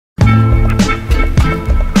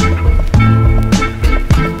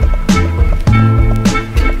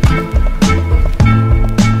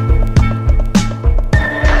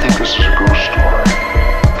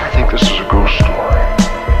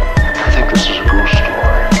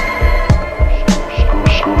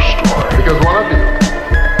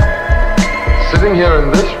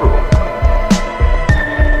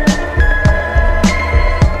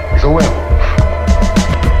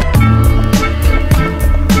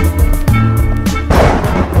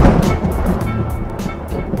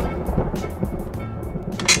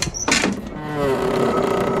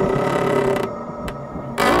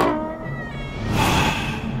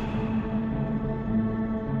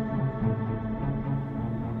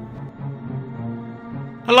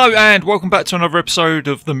Hello and welcome back to another episode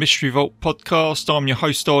of the Mystery Vault podcast. I'm your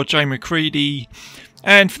host, RJ McCready,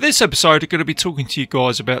 and for this episode I'm going to be talking to you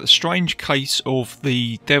guys about the strange case of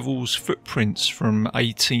the Devil's Footprints from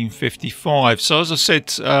 1855. So as I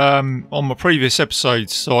said on my previous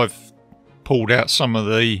episodes, I've pulled out some of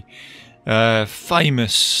the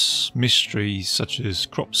famous mysteries such as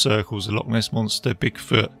crop circles, the Loch Ness Monster,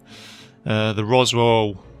 Bigfoot, the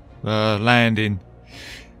Roswell landing.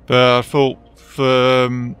 But I thought for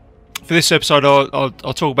this episode I'll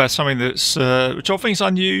talk about something that's which I think is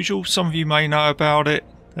unusual. Some of you may know about it.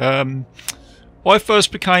 I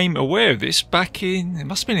first became aware of this back in, it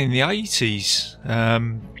must have been in the 80s,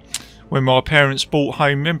 when my parents bought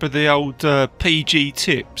home, remember the old PG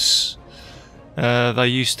Tips? They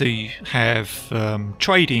used to have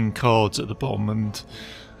trading cards at the bottom, and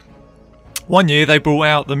one year they brought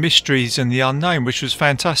out the Mysteries and the Unknown, which was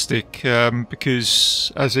fantastic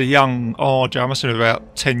because as a young RJ, I must have been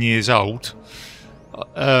about 10 years old,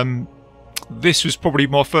 this was probably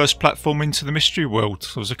my first platform into the mystery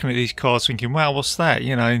world. I was looking at these cards thinking, wow, what's that?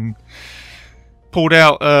 You know, and pulled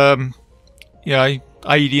out, you know,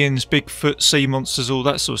 aliens, Bigfoot, sea monsters, all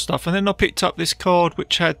that sort of stuff. And then I picked up this card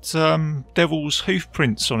which had devil's hoof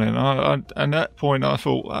prints on it. And at that point I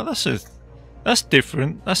thought, oh, that's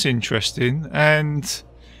different, that's interesting. And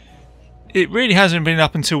it really hasn't been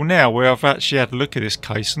up until now where I've actually had a look at this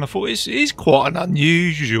case, and I thought it is quite an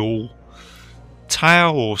unusual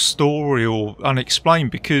tale or story or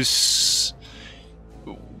unexplained, because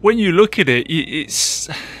when you look at it, it's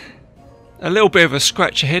a little bit of a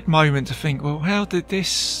scratch your head moment to think, well, how did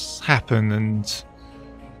this happen, and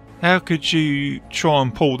how could you try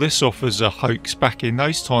and pull this off as a hoax back in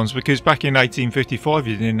those times? Because back in 1855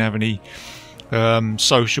 you didn't have any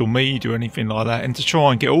social media or anything like that, and to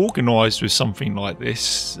try and get organised with something like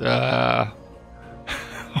this, I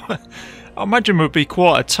imagine it would be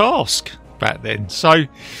quite a task back then. So,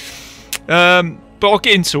 but I'll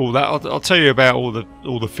get into all that. I'll tell you about all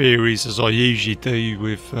the theories as I usually do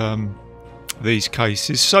with these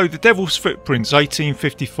cases. So, the Devil's Footprints,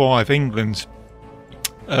 1855, England.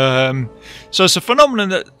 So it's a phenomenon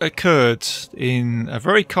that occurred in a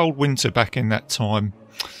very cold winter back in that time.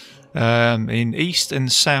 In East and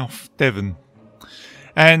South Devon,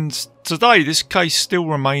 and today this case still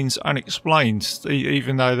remains unexplained,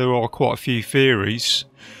 even though there are quite a few theories.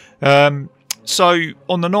 So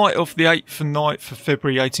on the night of the 8th and 9th of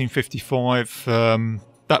February 1855,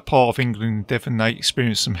 that part of England, Devon, they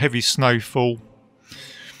experienced some heavy snowfall,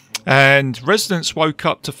 and residents woke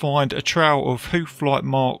up to find a trail of hoof-like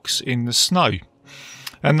marks in the snow,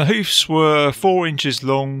 and the hoofs were 4 inches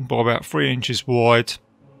long by about 3 inches wide,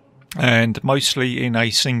 and mostly in a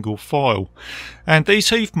single file. And these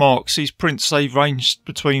hoof marks, these prints, they ranged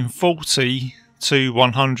between 40 to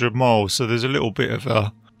 100 miles, so there's a little bit of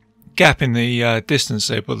a gap in the distance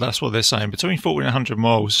there, but that's what they're saying, between 40 and 100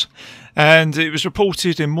 miles. And it was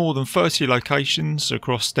reported in more than 30 locations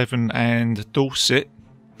across Devon and Dorset,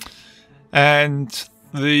 and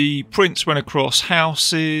the prints went across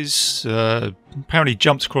houses, apparently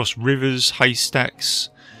jumped across rivers, haystacks,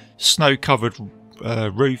 snow-covered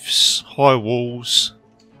roofs, high walls.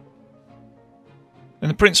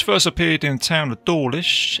 And the prints first appeared in the town of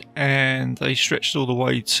Dawlish, and they stretched all the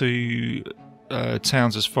way to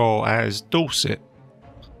towns as far as Dorset.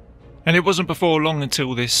 And it wasn't before long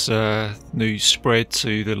until this news spread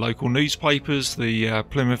to the local newspapers, the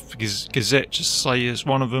Plymouth Gazette, just to say, is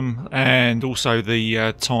one of them, and also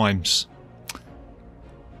the Times.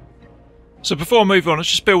 So before I move on, let's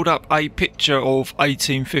just build up a picture of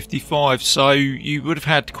 1855. So you would have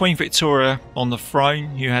had Queen Victoria on the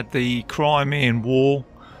throne, you had the Crimean War,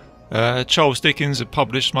 Charles Dickens had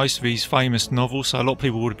published most of his famous novels, so a lot of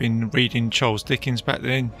people would have been reading Charles Dickens back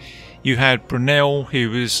then. You had Brunel, who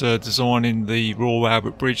was designing the Royal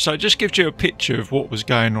Albert Bridge, so it just gives you a picture of what was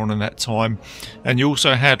going on in that time. And you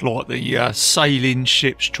also had like the sailing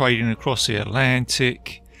ships trading across the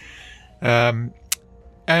Atlantic.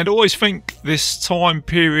 And I always think this time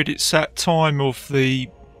period, it's that time of the,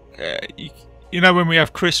 you know, when we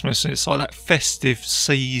have Christmas and it's like that festive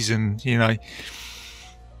season, you know.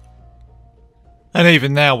 And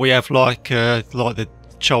even now we have like the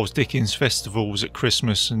Charles Dickens festivals at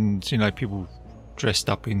Christmas, and, you know, people dressed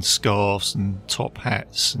up in scarves and top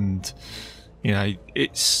hats, and, you know,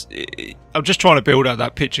 I'm just trying to build out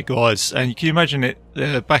that picture, guys. And you can imagine it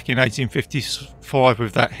back in 1855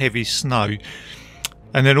 with that heavy snow.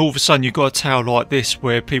 And then all of a sudden you've got a tale like this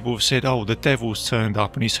where people have said, oh, the devil's turned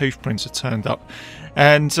up and his hoof prints are turned up.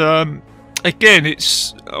 And again, I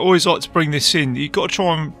always like to bring this in. You've got to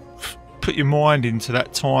try and put your mind into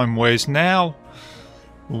that time, whereas now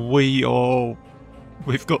we are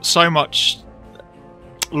we've got so much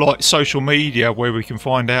like social media where we can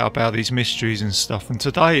find out about these mysteries and stuff, and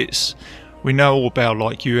today we know all about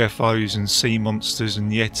like UFOs and sea monsters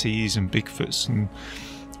and Yetis and Bigfoots and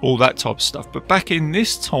all that type of stuff. But back in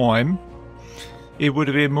this time, it would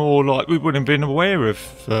have been more like we wouldn't have been aware of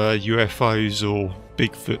UFOs or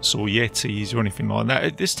Bigfoots or Yetis or anything like that.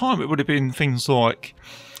 At this time, it would have been things like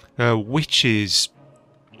witches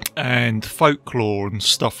and folklore and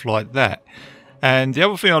stuff like that. And the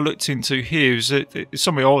other thing I looked into here is that it's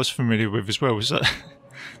something I was familiar with as well, was that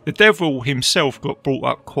the devil himself got brought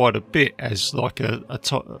up quite a bit as like a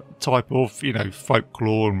type of, you know,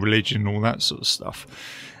 folklore and religion and all that sort of stuff.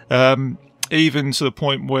 Even to the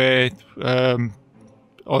point where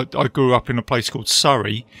I grew up in a place called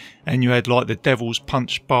Surrey, and you had like the Devil's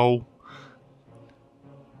Punch Bowl,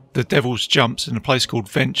 the Devil's Jumps in a place called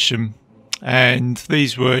Vensham, and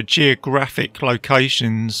these were geographic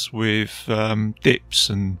locations with dips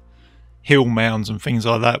and hill mounds and things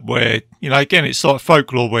like that, where, you know, again, it's like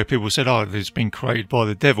folklore where people said, oh, it's been created by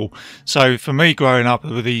the devil. So for me, growing up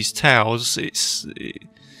with these towers, I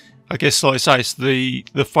guess, like I say, it's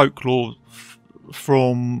the folklore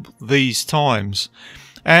from these times.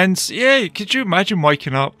 And yeah, could you imagine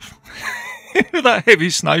waking up with that heavy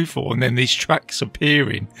snowfall and then these tracks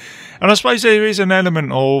appearing? And I suppose there is an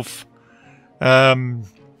element of,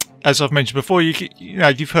 as I've mentioned before, you know,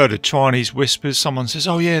 you've heard of Chinese whispers. Someone says,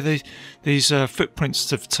 oh yeah, these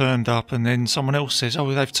footprints have turned up, and then someone else says,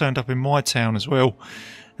 oh, they've turned up in my town as well.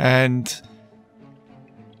 And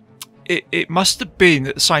it must have been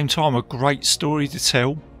at the same time a great story to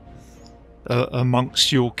tell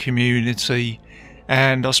amongst your community.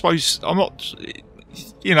 And I suppose I'm not,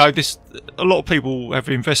 you know, a lot of people have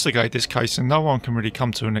investigated this case and no one can really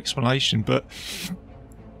come to an explanation, but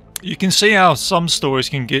you can see how some stories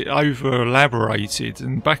can get over elaborated.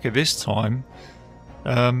 And back at this time,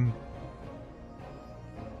 over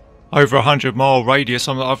 100-mile radius,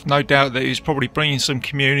 I've no doubt that he's probably bringing some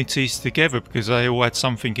communities together because they all had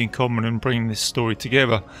something in common and bringing this story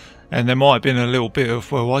together. And there might have been a little bit of,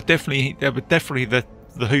 well, there were definitely the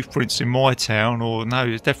hoof prints in my town, or no,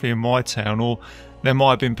 it's definitely in my town, or there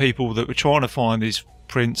might have been people that were trying to find these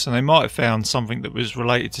prints and they might have found something that was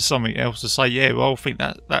related to something else to say, yeah, well, I think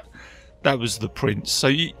that was the prints.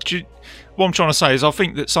 So what I'm trying to say is I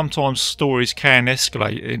think that sometimes stories can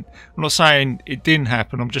escalate. I'm not saying it didn't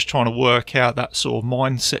happen, I'm just trying to work out that sort of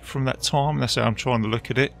mindset from that time. That's how I'm trying to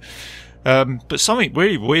look at it. But something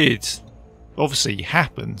really weird obviously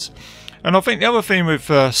happened. And I think the other thing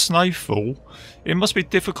with snowfall, it must be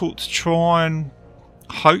difficult to try and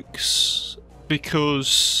hoax,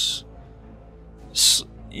 because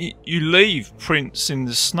you leave prints in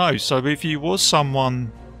the snow. So if you was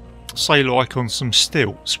someone, say like on some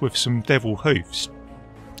stilts with some devil hoofs,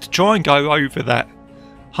 to try and go over that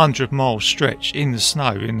 100-mile stretch in the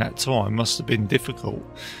snow in that time must have been difficult.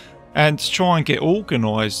 And to try and get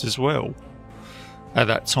organised as well at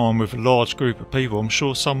that time with a large group of people, I'm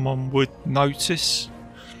sure someone would notice.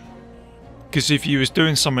 Because if you was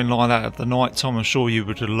doing something like that at the night time, I'm sure you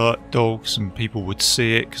would alert dogs and people would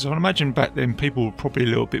see it. Because I imagine back then people were probably a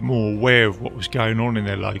little bit more aware of what was going on in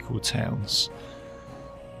their local towns.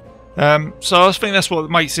 So I think that's what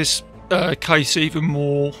makes this case even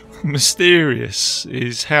more mysterious,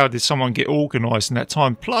 is how did someone get organised in that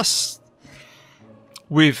time? Plus,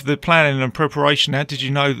 with the planning and preparation, how did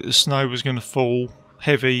you know that the snow was going to fall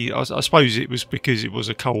heavy? I suppose it was because it was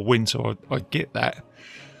a cold winter, I get that.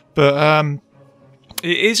 But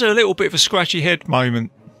it is a little bit of a scratchy head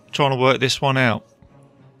moment trying to work this one out.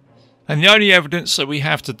 And the only evidence that we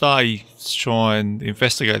have today to try and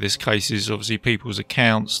investigate this case is obviously people's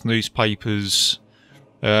accounts, newspapers.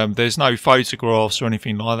 There's no photographs or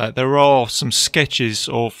anything like that. There are some sketches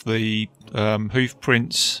of the hoof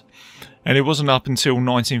prints, and it wasn't up until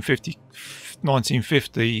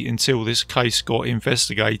 1950 until this case got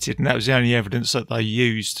investigated, and that was the only evidence that they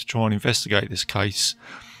used to try and investigate this case.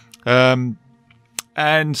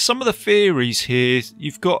 And some of the theories here,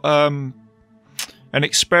 you've got an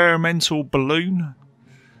experimental balloon,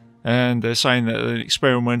 and they're saying that an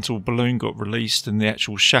experimental balloon got released and the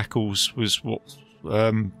actual shackles was what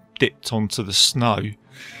dipped onto the snow.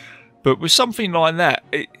 But with something like that,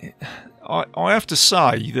 I have to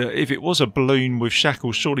say that if it was a balloon with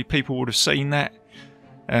shackles, surely people would have seen that.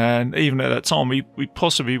 And even at that time, we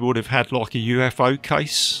possibly would have had like a UFO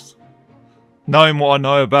case. Knowing what I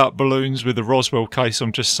know about balloons with the Roswell case,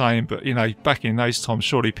 I'm just saying, but you know, back in those times,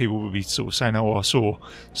 surely people would be sort of saying, oh, I saw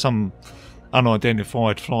some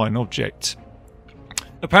unidentified flying object.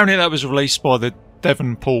 Apparently that was released by the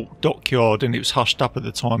Devonport dockyard, and it was hushed up at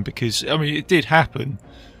the time because, I mean, it did happen.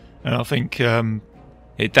 And I think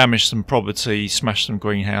it damaged some property, smashed some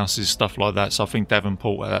greenhouses, stuff like that. So I think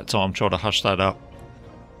Devonport at that time tried to hush that up.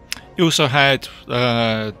 You also had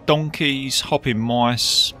donkeys, hopping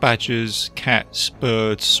mice, badgers, cats,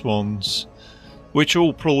 birds, swans, which are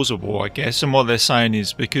all plausible, I guess. And what they're saying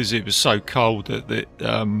is because it was so cold that it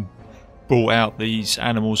brought out these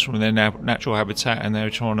animals from their natural habitat, and they were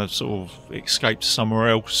trying to sort of escape to somewhere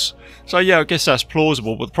else. So yeah, I guess that's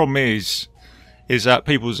plausible. But the problem is that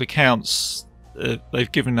people's accounts,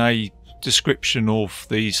 they've given a description of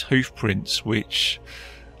these hoof prints, which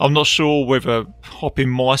I'm not sure whether hopping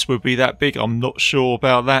mice would be that big. I'm not sure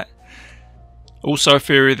about that. Also a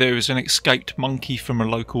theory there was an escaped monkey from a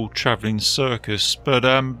local travelling circus. But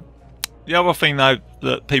the other thing though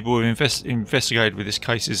that people have investigated with this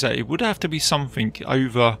case is that it would have to be something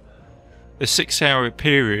over a 6-hour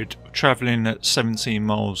period travelling at 17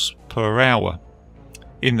 miles per hour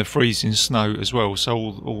in the freezing snow as well. So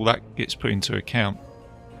all that gets put into account.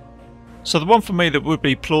 So the one for me that would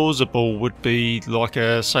be plausible would be like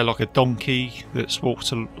a donkey that's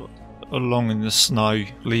walked along in the snow,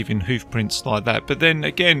 leaving hoof prints like that. But then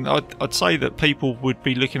again, I'd say that people would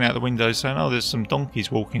be looking out the window saying, oh, there's some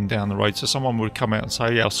donkeys walking down the road. So someone would come out and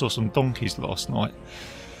say, yeah, I saw some donkeys last night.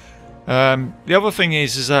 The other thing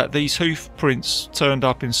is that these hoof prints turned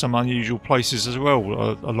up in some unusual places as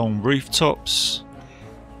well, along rooftops,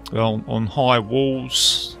 on high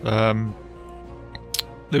walls.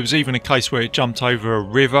 There was even a case where it jumped over a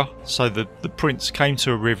river, so the prints came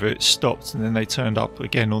to a river, it stopped, and then they turned up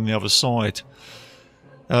again on the other side.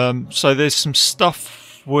 So there's some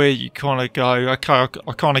stuff where you kind of go, okay,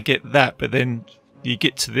 I kind of get that, but then you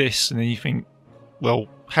get to this and then you think, well,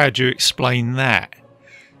 how do you explain that?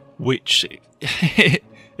 Which,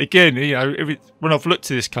 again, you know, when I've looked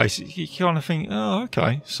at this case, you kind of think, oh,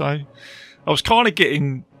 okay. So I was kind of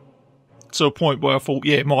getting to a point where I thought,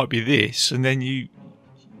 yeah, it might be this, and then you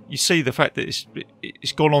see the fact that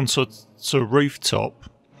it's gone onto a rooftop.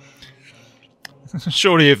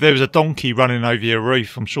 Surely if there was a donkey running over your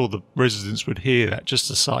roof, I'm sure the residents would hear that, just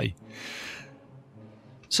to say.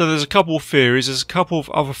 So there's a couple of theories. There's a couple of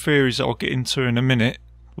other theories that I'll get into in a minute,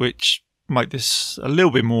 which make this a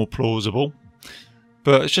little bit more plausible.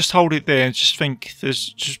 But just hold it there and just think,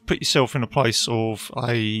 just put yourself in a place of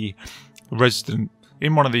a resident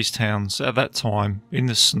in one of these towns at that time in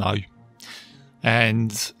the snow.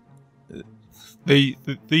 And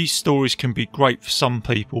these stories can be great for some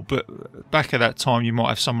people, but back at that time you might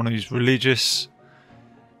have someone who's religious,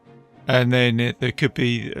 and then there could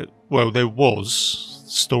be, well, there was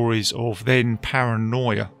stories of then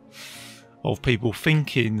paranoia of people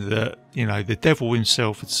thinking that, you know, the devil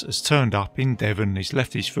himself has turned up in Devon, he's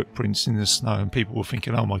left his footprints in the snow, and people were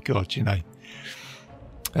thinking, oh my God, you know.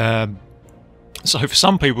 So for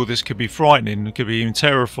some people this could be frightening, it could be even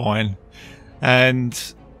terrifying.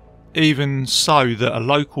 And even so, that a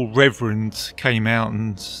local reverend came out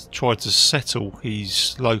and tried to settle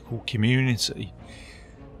his local community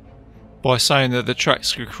by saying that the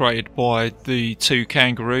tracks were created by the 2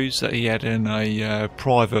 kangaroos that he had in a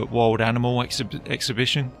private wild animal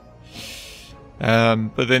exhibition.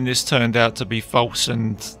 But then this turned out to be false,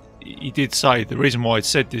 and he did say the reason why he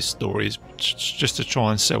said this story is just to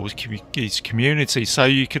try and sell his community. So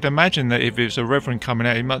you could imagine that if it was a reverend coming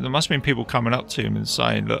out, there must have been people coming up to him and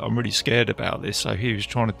saying, look, I'm really scared about this. So he was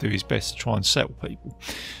trying to do his best to try and settle people.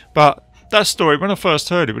 But that story, when I first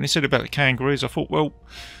heard it, when he said about the kangaroos, I thought, well,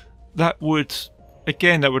 that would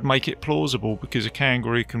make it plausible, because a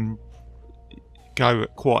kangaroo can go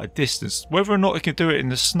at quite a distance. Whether or not it can do it in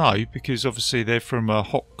the snow, because obviously they're from a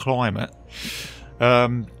hot climate,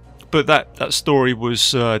 but that story was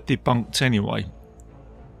debunked anyway.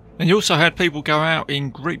 And you also had people go out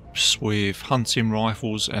in groups with hunting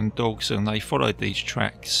rifles and dogs, and they followed these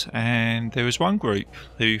tracks. And there was one group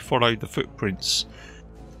who followed the footprints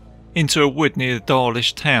into a wood near the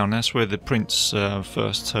Dawlish town. That's where the prints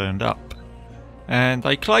first turned up. And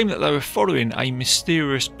they claimed that they were following a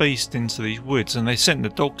mysterious beast into these woods, and they sent the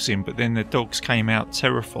dogs in, but then the dogs came out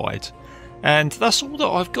terrified. And that's all that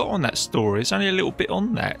I've got on that story. It's only a little bit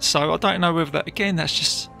on that, so I don't know whether that, again, that's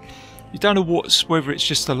just, you don't know whether it's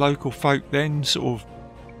just the local folk then sort of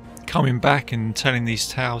coming back and telling these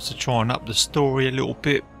tales to try and up the story a little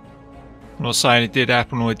bit. I'm not saying it did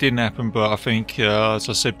happen or it didn't happen, but I think, as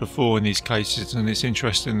I said before in these cases, and it's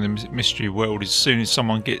interesting in the mystery world, as soon as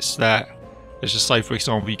someone gets that, let's just say for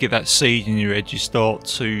example, you get that seed in your head, you start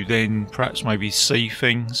to then perhaps maybe see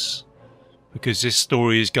things. Because this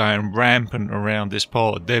story is going rampant around this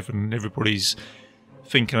part of Devon. Everybody's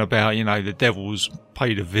thinking about, you know, the devil's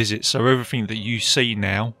paid a visit. So everything that you see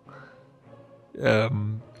now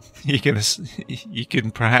you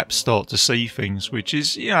can perhaps start to see things, which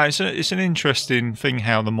is, you know, it's an interesting thing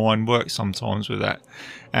how the mind works sometimes with that.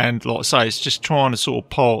 And like I say, it's just trying to sort of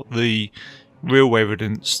part the real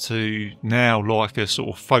evidence to now like a sort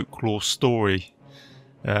of folklore story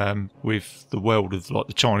with the world of like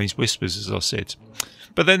the Chinese whispers, as I said.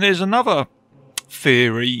 But then there's another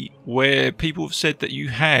theory where people have said that you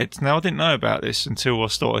had, now I didn't know about this until I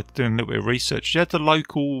started doing a little bit of research, you had the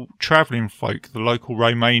local travelling folk, the local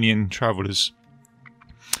Romanian travellers,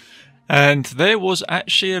 and there was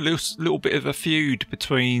actually a little bit of a feud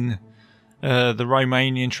between the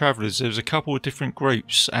Romanian travellers. There was a couple of different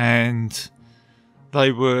groups and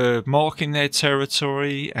they were marking their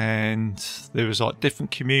territory, and there was like different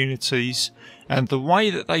communities, and the way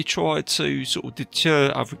that they tried to sort of deter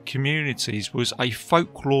other communities was a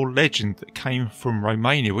folklore legend that came from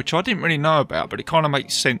Romania, which I didn't really know about, but it kind of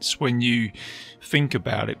makes sense when you think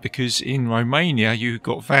about it, because in Romania you've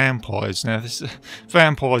got vampires. Now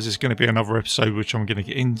vampires is going to be another episode which I'm going to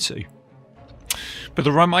get into, but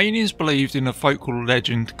the Romanians believed in a folklore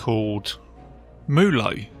legend called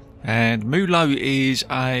Mulo. And Mulo is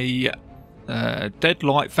a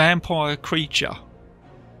dead-like vampire creature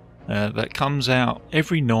that comes out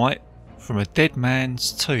every night from a dead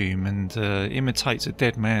man's tomb and imitates a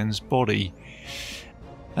dead man's body.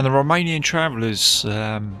 And the Romanian travellers,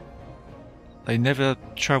 they never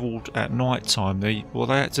travelled at night time. What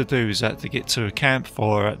they had to do is they had to get to a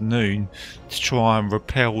campfire at noon to try and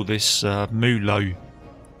repel this Mulo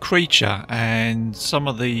creature. And some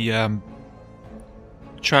of the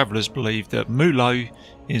travellers believe that Mulo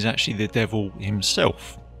is actually the devil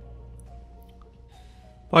himself.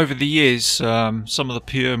 Over the years, some of the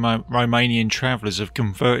pure Romanian travellers have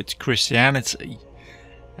converted to Christianity,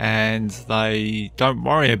 and they don't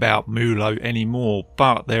worry about Mulo anymore.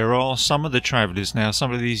 But there are some of the travellers now,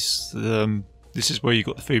 some of these, this is where you've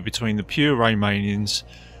got the feud between the pure Romanians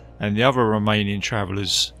and the other Romanian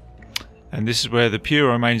travellers. And this is where the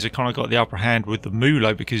pure Romanians have kind of got the upper hand with the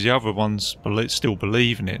Mulo, because the other ones still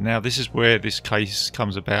believe in it. Now this is where this case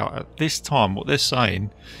comes about. At this time, what they're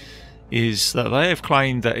saying is that they have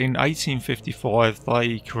claimed that in 1855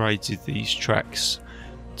 they created these tracks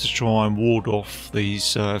to try and ward off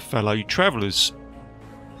these fellow travellers.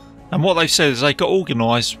 And what they said is they got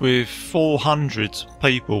organised with 400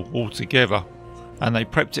 people altogether, and they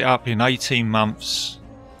prepped it up in 18 months.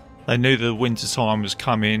 They knew the winter time was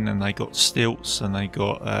coming, and they got stilts and they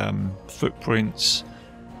got footprints.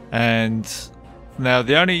 And now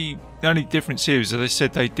the only difference here is that they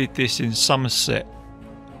said they did this in Somerset,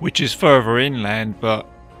 which is further inland, but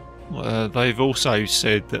they've also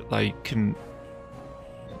said that they couldn't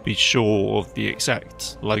be sure of the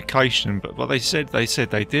exact location. But they said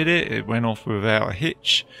they did it. It went off without a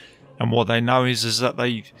hitch. And what they know is that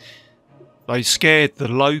they scared the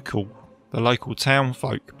local town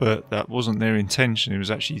folk, but that wasn't their intention. It was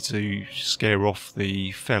actually to scare off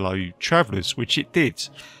the fellow travellers, which it did.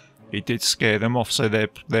 It did scare them off, so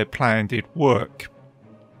their plan did work.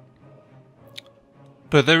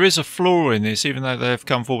 But there is a flaw in this, even though they've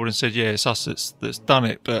come forward and said, yeah, it's us that's done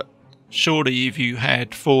it. But surely if you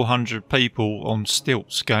had 400 people on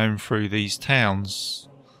stilts going through these towns,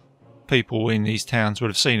 people in these towns would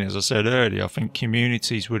have seen it. As I said earlier, I think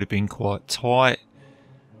communities would have been quite tight.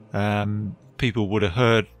 People would have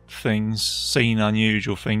heard things, seen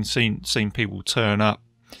unusual things, seen people turn up.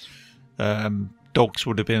 Dogs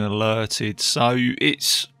would have been alerted. So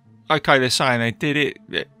it's okay. They're saying they did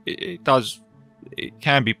it. It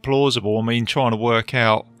can be plausible. I mean, trying to work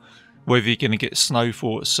out whether you're going to get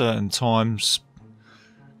snowfall at certain times.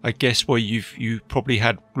 I guess where you probably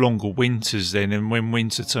had longer winters then, and when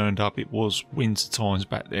winter turned up, it was winter times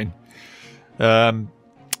back then.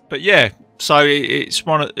 But yeah. So it's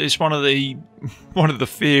one of the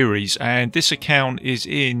theories, and this account is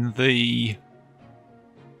in the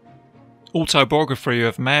autobiography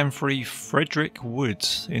of Manfred Frederick Wood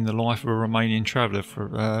in the life of a Romanian traveller.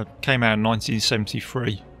 Came out in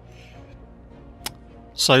 1973.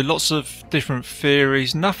 So lots of different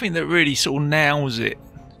theories, nothing that really sort of nails it.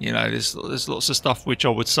 You know, there's lots of stuff which I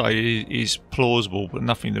would say is plausible, but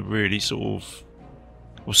nothing that really sort of,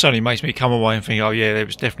 well, certainly makes me come away and think, oh yeah, there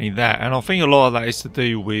was definitely that. And I think a lot of that is to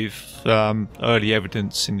do with early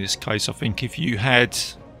evidence in this case. I think if you had,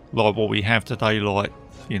 like what we have today, like,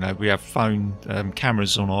 you know, we have phone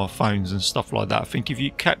cameras on our phones and stuff like that. I think if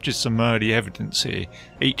you captured some early evidence here,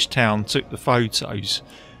 each town took the photos,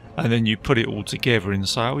 and then you put it all together and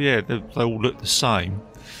say, oh yeah, they all look the same.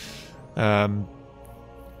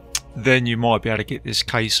 Then you might be able to get this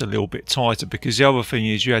case a little bit tighter, because the other thing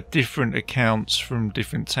is you had different accounts from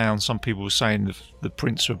different towns. Some people were saying the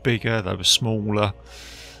prints were bigger, they were smaller.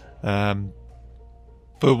 But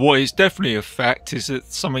what is definitely a fact is that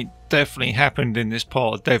something definitely happened in this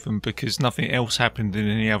part of Devon, because nothing else happened in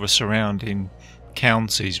any other surrounding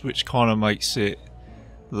counties, which kind of makes it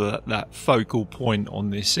that focal point on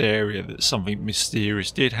this area, that something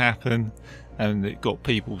mysterious did happen and it got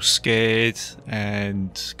people scared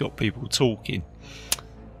and got people talking,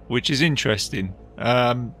 which is interesting.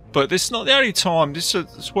 But this is not the only time.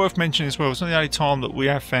 It's worth mentioning as well. It's not the only time that we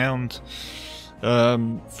have found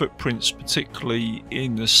footprints, particularly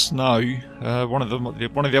in the snow. One of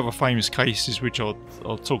the other famous cases, which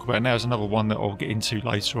I'll talk about now, is another one that I'll get into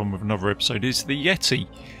later on with another episode, is the Yeti,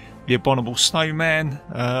 the abominable snowman.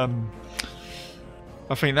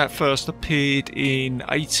 I think that first appeared in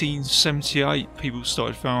 1878. People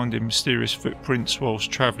started finding mysterious footprints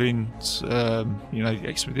whilst travelling,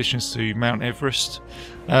 expeditions to Mount Everest.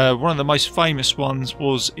 One of the most famous ones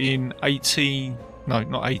was in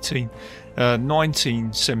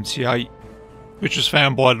 1978, which was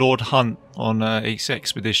found by Lord Hunt on his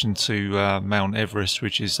expedition to Mount Everest,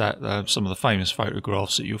 which is some of the famous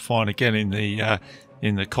photographs that you'll find again in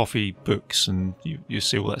the coffee books, and you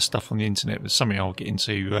see all that stuff on the internet. But something I'll get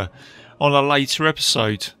into on a later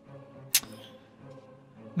episode.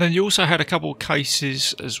 Then you also had a couple of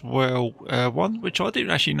cases as well. One which I didn't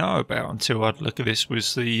actually know about until I'd look at this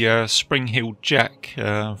was the Spring-Heeled Jack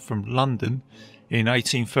from London in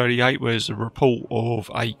 1838, where there's a report of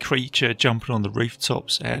a creature jumping on the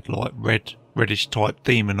rooftops. It had like reddish type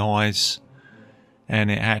demon eyes, and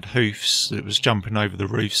it had hoofs that was jumping over the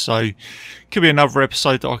roof. So could be another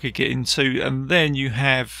episode that I could get into. And then you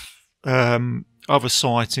have other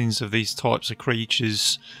sightings of these types of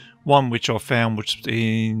creatures. One which I found was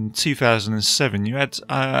in 2007. You had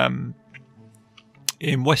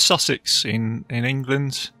in West Sussex in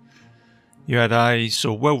England, you had a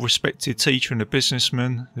sort of well-respected teacher and a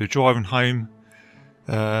businessman who were driving home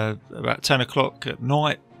about 10 o'clock at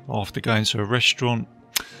night after going to a restaurant,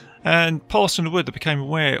 and passing the wood, they became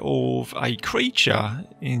aware of a creature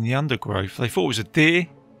in the undergrowth. They thought it was a deer,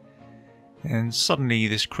 and suddenly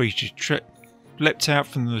this creature leapt out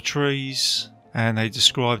from the trees, and they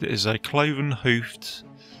described it as a cloven-hoofed,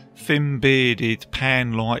 thin-bearded,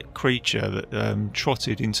 pan-like creature that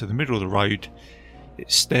trotted into the middle of the road. It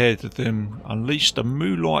stared at them, unleashed a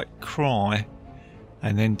moo-like cry,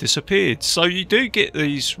 and then disappeared. So you do get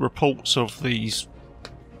these reports of these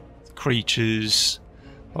creatures,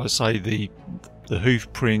 like I say, the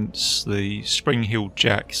hoof prints, the spring-heeled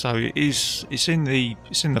jack. So it's in the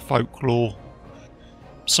folklore.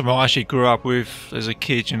 Something I actually grew up with as a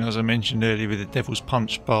kid, as I mentioned earlier, with the Devil's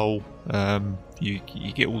Punch Bowl. You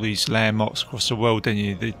get all these landmarks across the world, don't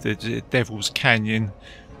you? The Devil's Canyon.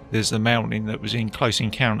 There's the mountain that was in Close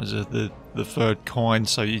Encounters of the Third Kind.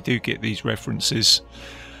 So you do get these references.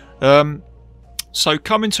 So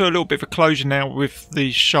coming to a little bit of a closure now with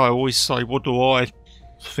the show. I always say, what do I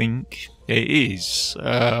think it is?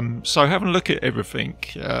 So having a look at everything.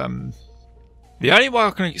 The only way I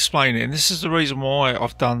can explain it, and this is the reason why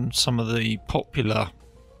I've done some of the popular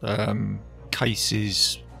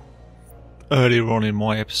cases earlier on in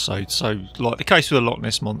my episode. So, like the case with the Loch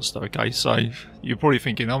Ness Monster, okay? So, you're probably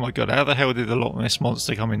thinking, oh my god, how the hell did the Loch Ness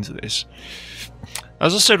Monster come into this?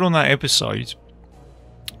 As I said on that episode,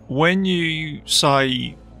 when you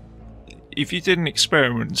say, if you did an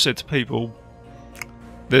experiment and said to people,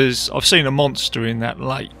 I've seen a monster in that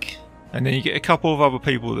lake, and then you get a couple of other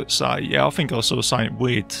people that say, yeah, I think I saw something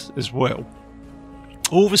weird as well.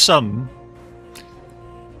 All of a sudden,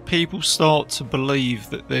 people start to believe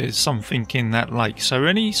that there's something in that lake. So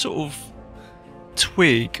any sort of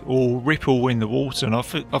twig or ripple in the water, and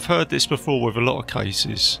I've heard this before with a lot of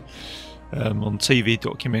cases on TV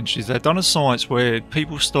documentaries. They've done a science where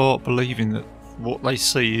people start believing that what they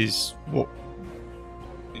see is what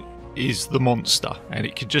is the monster, and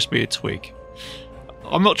it could just be a twig.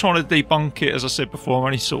 I'm not trying to debunk it, as I said before. I'm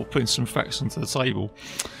only sort of putting some facts onto the table.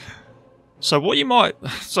 So what I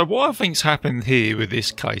think's happened here with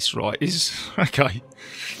this case, right, is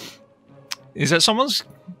that someone's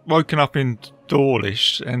woken up in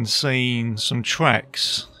Dawlish and seen some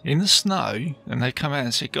tracks in the snow, and they come out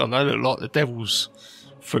and say, God, they look like the devil's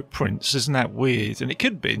footprints. Isn't that weird? And it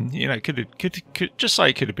could have been, could just say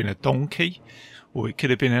it could have been a donkey, or it could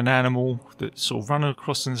have been an animal that's sort of run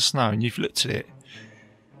across in the snow, and you've looked at it.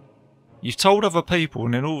 You've told other people,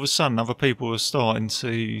 and then all of a sudden other people are starting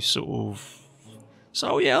to sort of say,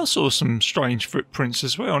 oh yeah, I saw some strange footprints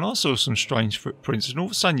as well, and I saw some strange footprints, and all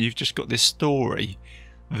of a sudden you've just got this story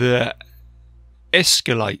that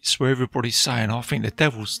escalates where everybody's saying, I think the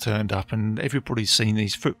devil's turned up, and everybody's seen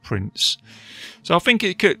these footprints. So I think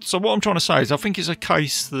it could. So what I'm trying to say is, I think it's a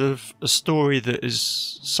case of a story that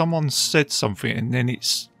is someone said something and then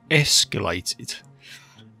it's escalated,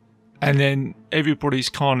 and then everybody's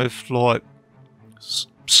kind of like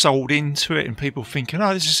sold into it, and people thinking,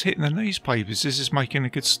 oh, this is hitting the newspapers, this is making a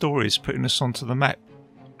good story, it's putting us onto the map.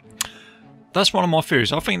 That's one of my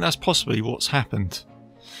theories. I think that's possibly what's happened.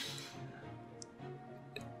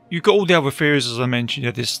 You've got all the other theories, as I mentioned. You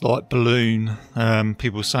had this like balloon,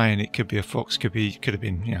 people saying it could be a fox, could have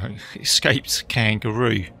been, you know, escaped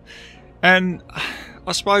kangaroo. And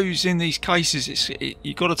I suppose in these cases,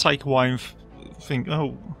 you've got to take away and think,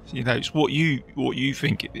 oh, you know, it's what you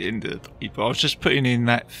think at the end of the day. But I was just putting in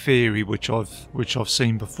that theory which I've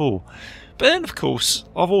seen before. But then, of course,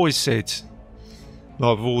 I've always said,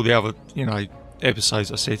 like with all the other, you know,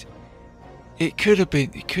 episodes, I said it could have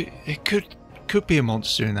been, it could be a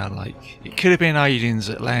monster in that lake. It could have been aliens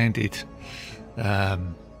that landed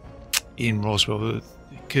in Roswell.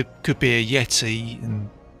 It could be a Yeti and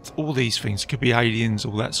all these things. It could be aliens,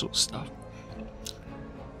 all that sort of stuff.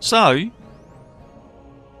 So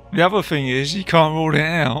the other thing is, you can't rule it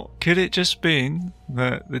out. Could it just been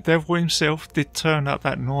that the devil himself did turn up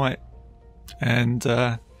that night and did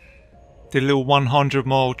a little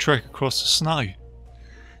 100-mile trek across the snow?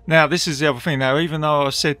 Now, this is the other thing. Now, even though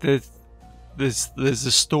I said that there's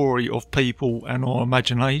a story of people and our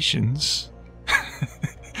imaginations,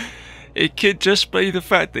 it could just be the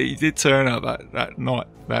fact that he did turn up that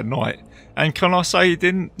night. And can I say he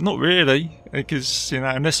didn't? Not really, because, you know,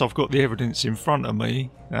 unless I've got the evidence in front of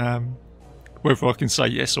me, whether I can say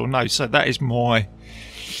yes or no. So that's my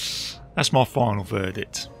final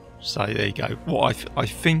verdict. So there you go. What I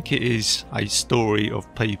think it is a story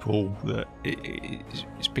of people that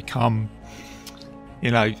it's become,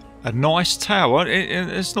 you know, a nice tower.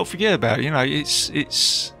 Let's not forget about it. You know,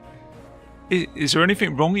 is there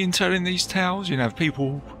anything wrong in telling these tales? You know,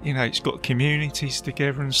 people, you know, it's got communities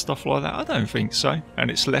together and stuff like that. I don't think so.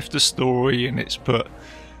 And it's left a story, and it's put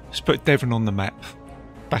Devon on the map.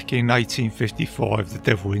 Back in 1855, the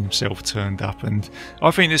devil himself turned up, and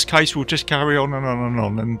I think this case will just carry on and on and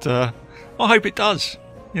on. And I hope it does.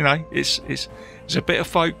 You know, it's a bit of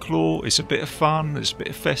folklore, it's a bit of fun, it's a bit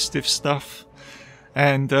of festive stuff.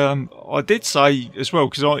 And I did say as well,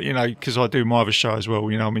 because I do my other show as well,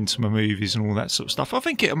 you know, I'm into my movies and all that sort of stuff. I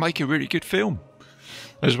think it'll make a really good film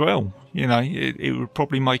as well. You know, it would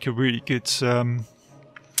probably make a really good, certainly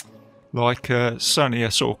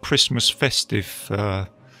a sort of Christmas festive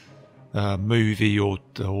movie or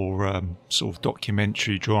sort of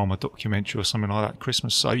drama documentary or something like that,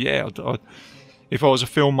 Christmas. So yeah, if I was a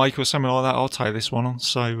filmmaker or something like that, I'll take this one on.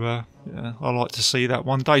 So yeah, I'd like to see that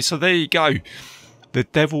one day. So there you go. The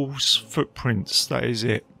Devil's Footprints, that is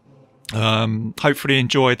it. Hopefully you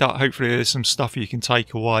enjoyed that. Hopefully there's some stuff you can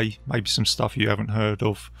take away, maybe some stuff you haven't heard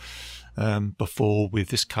of before with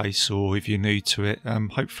this case, or if you're new to it,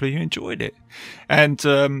 hopefully you enjoyed it. And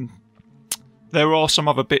there are some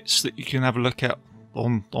other bits that you can have a look at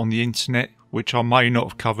on the internet, which I may not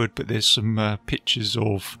have covered, but there's some pictures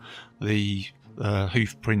of the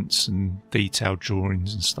hoof prints and detailed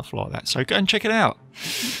drawings and stuff like that, so go and check it out.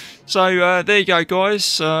 So there you go,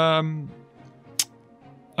 guys. I'm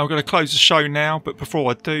going to close the show now, but before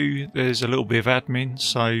I do, there's a little bit of admin,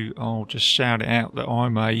 so I'll just shout it out that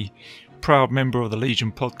I'm a proud member of the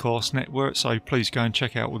Legion Podcast Network, so please go and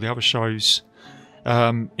check out all the other shows,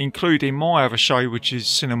 including my other show, which is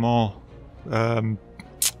Cinema,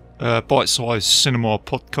 Bite-Size Cinema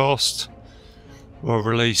Podcast. I'll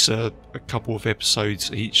release a couple of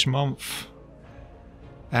episodes each month,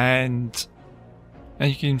 and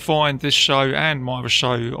you can find this show and my other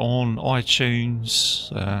show on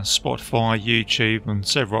iTunes, Spotify, YouTube, and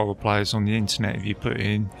several other players on the internet if you put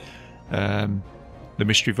in the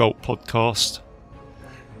Mystery Vault Podcast.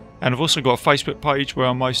 And I've also got a Facebook page where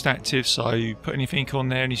I'm most active, so put anything on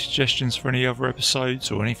there, any suggestions for any other episodes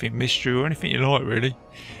or anything mystery or anything you like really,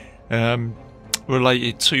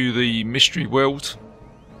 related to the mystery world.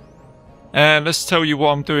 And let's tell you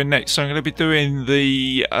what I'm doing next. So I'm going to be doing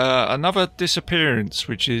the another disappearance,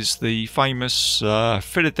 which is the famous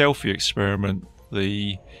Philadelphia experiment,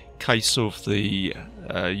 the case of the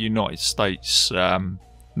United States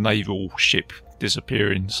naval ship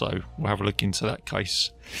disappearing. So we'll have a look into that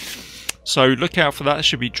case. So look out for that. It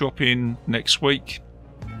should be dropping next week.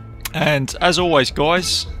 And as always,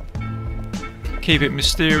 guys, keep it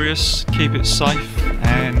mysterious, keep it safe,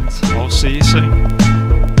 and I'll see you soon.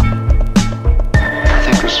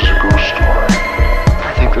 This is a ghost story.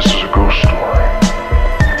 I think this is a ghost story.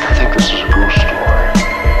 I think this is a ghost story.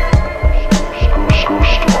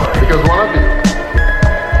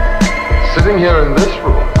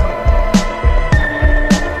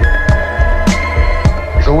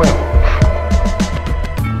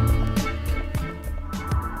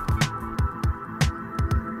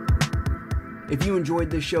 If you enjoyed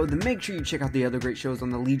this show, then make sure you check out the other great shows on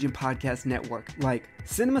the Legion Podcast Network, like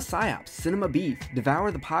Cinema Psyops, Cinema Beef, Devour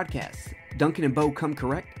the Podcast, Duncan and Bo Come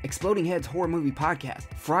Correct, Exploding Heads Horror Movie Podcast,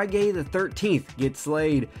 Friday the 13th, Get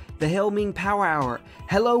Slayed, The Helming Power Hour,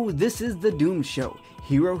 Hello, This is the Doom Show,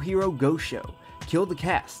 Hero Hero Go Show, Kill the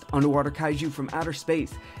Cast, Underwater Kaiju from Outer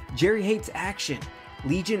Space, Jerry Hates Action,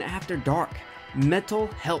 Legion After Dark, Mental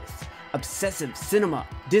Health, Obsessive Cinema,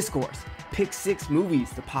 Discourse, Pick 6 Movies,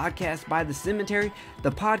 the podcast by The Cemetery,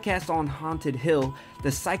 the podcast on Haunted Hill, the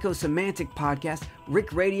Psychosemantic Podcast,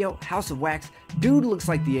 Rick Radio, House of Wax, Dude Looks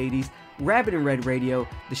Like the 80s, Rabbit and Red Radio,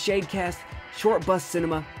 the Shadecast, Short Bus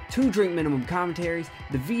Cinema, 2 Drink Minimum Commentaries,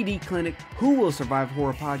 the VD Clinic, Who Will Survive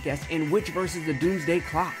Horror Podcast, and Witch vs. the Doomsday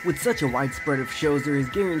Clock. With such a wide spread of shows, there is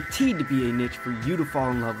guaranteed to be a niche for you to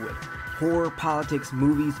fall in love with. Horror, politics,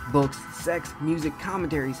 movies, books, sex, music,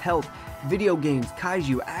 commentaries, health, video games,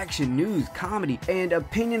 kaiju, action, news, comedy, and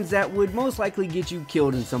opinions that would most likely get you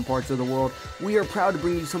killed in some parts of the world. We are proud to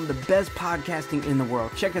bring you some of the best podcasting in the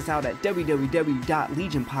world. Check us out at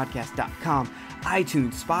www.legionpodcast.com,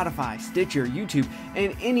 iTunes, Spotify, Stitcher, YouTube,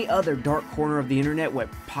 and any other dark corner of the internet where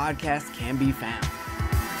podcasts can be found.